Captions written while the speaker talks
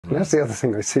And that's the other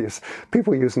thing I see is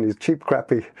people using these cheap,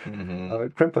 crappy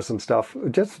crimpers and stuff.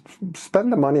 Just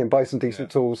spend the money and buy some decent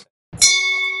tools.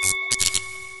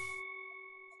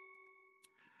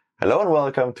 Hello and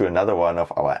welcome to another one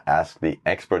of our Ask the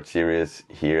Expert series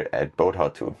here at Boat How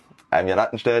To. I'm Jan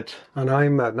Attenstedt. And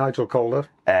I'm Nigel Calder.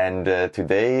 And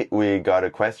today we got a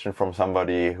question from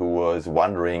somebody who was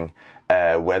wondering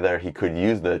whether he could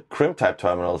use the crimp type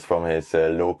terminals from his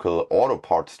local auto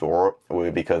parts store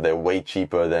because they're way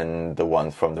cheaper than the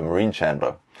ones from the marine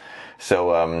chandler.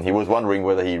 So he was wondering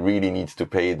whether he really needs to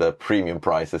pay the premium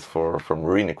prices for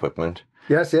marine equipment.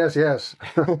 Yes. And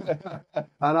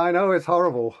I know it's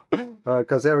horrible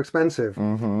because they're expensive.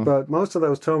 But most of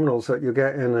those terminals that you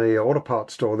get in a auto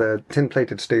parts store, they're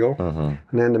tin-plated steel. And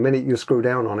then the minute you screw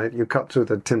down on it, you cut through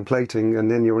the tin plating, and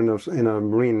then you're in a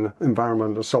marine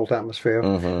environment, a salt atmosphere,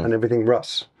 and everything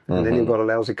rusts. And then you've got a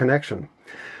lousy connection.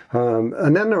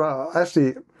 And then there are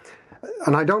actually,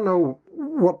 and I don't know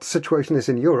what the situation is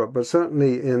in Europe, but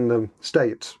certainly in the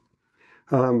States,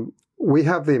 we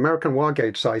have the American wire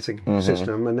gauge sizing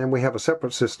system, and then we have a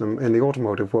separate system in the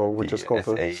automotive world, which is called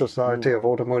the Society of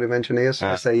Automotive Engineers,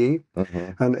 SAE.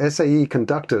 And SAE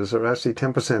conductors are actually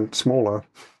 10% smaller,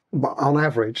 on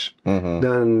average,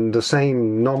 than the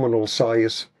same nominal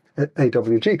size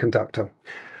AWG conductor.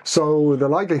 So the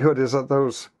likelihood is that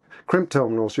those crimp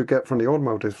terminals you get from the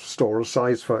automotive store are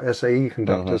sized for SAE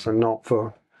conductors and not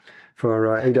for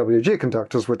AWG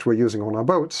conductors, which we're using on our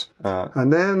boats.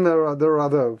 And then there are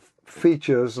other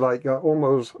features like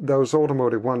almost those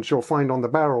automotive ones you'll find on the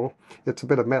barrel. It's a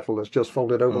bit of metal that's just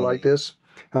folded over like this,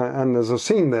 and there's a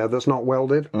seam there that's not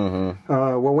welded.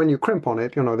 Well, when you crimp on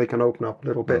it, they can open up a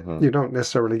little bit. You don't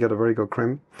necessarily get a very good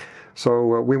crimp.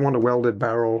 So we want a welded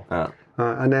barrel.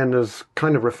 And then there's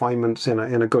kind of refinements in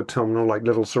a good terminal, like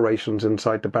little serrations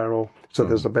inside the barrel, so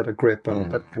there's a better grip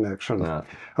and better connection.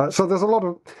 So there's a lot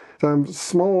of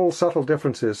small, subtle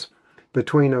differences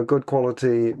between a good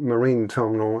quality marine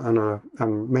terminal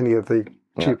and many of the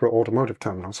cheaper automotive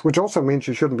terminals, which also means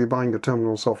you shouldn't be buying your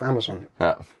terminals off Amazon.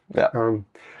 I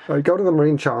go to the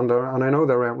marine chandler, and I know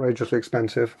they're outrageously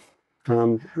expensive.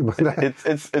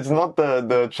 It's not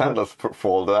the chandler's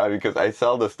fault because I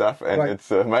sell the stuff and it's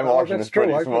my margin is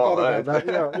pretty small.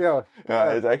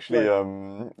 It's actually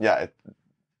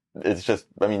it's just,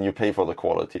 you pay for the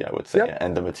quality, I would say,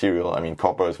 and the material.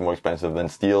 Copper is more expensive than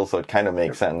steel, so it kind of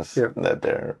makes sense that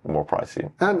they're more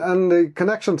pricey. And the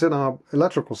connections in our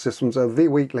electrical systems are the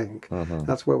weak link.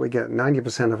 That's where we get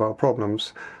 90% of our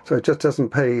problems. So it just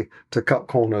doesn't pay to cut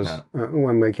corners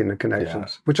when making the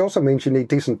connections, which also means you need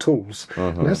decent tools.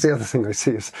 And that's the other thing I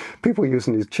see is people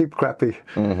using these cheap, crappy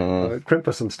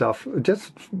crimpers and stuff.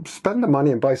 Just spend the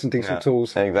money and buy some decent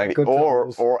tools. Exactly.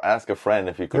 Or ask a friend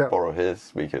if you could borrow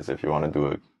his, because if you want to do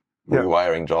a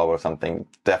rewiring job or something,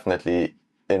 definitely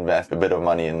invest a bit of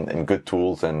money in good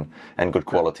tools and good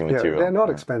quality material. They're not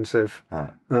expensive.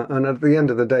 And at the end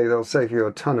of the day, they'll save you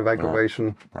a ton of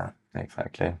aggravation.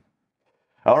 Exactly.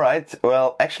 All right.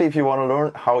 Well, actually, if you want to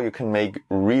learn how you can make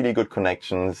really good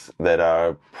connections that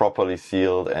are properly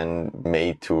sealed and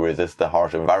made to resist the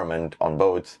harsh environment on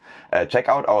boats, check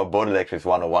out our Boat Electrics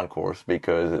 101 course,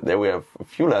 because there we have a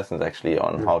few lessons actually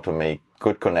on how to make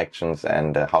good connections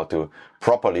and how to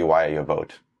properly wire your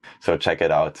boat. So check it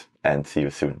out and see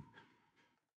you soon.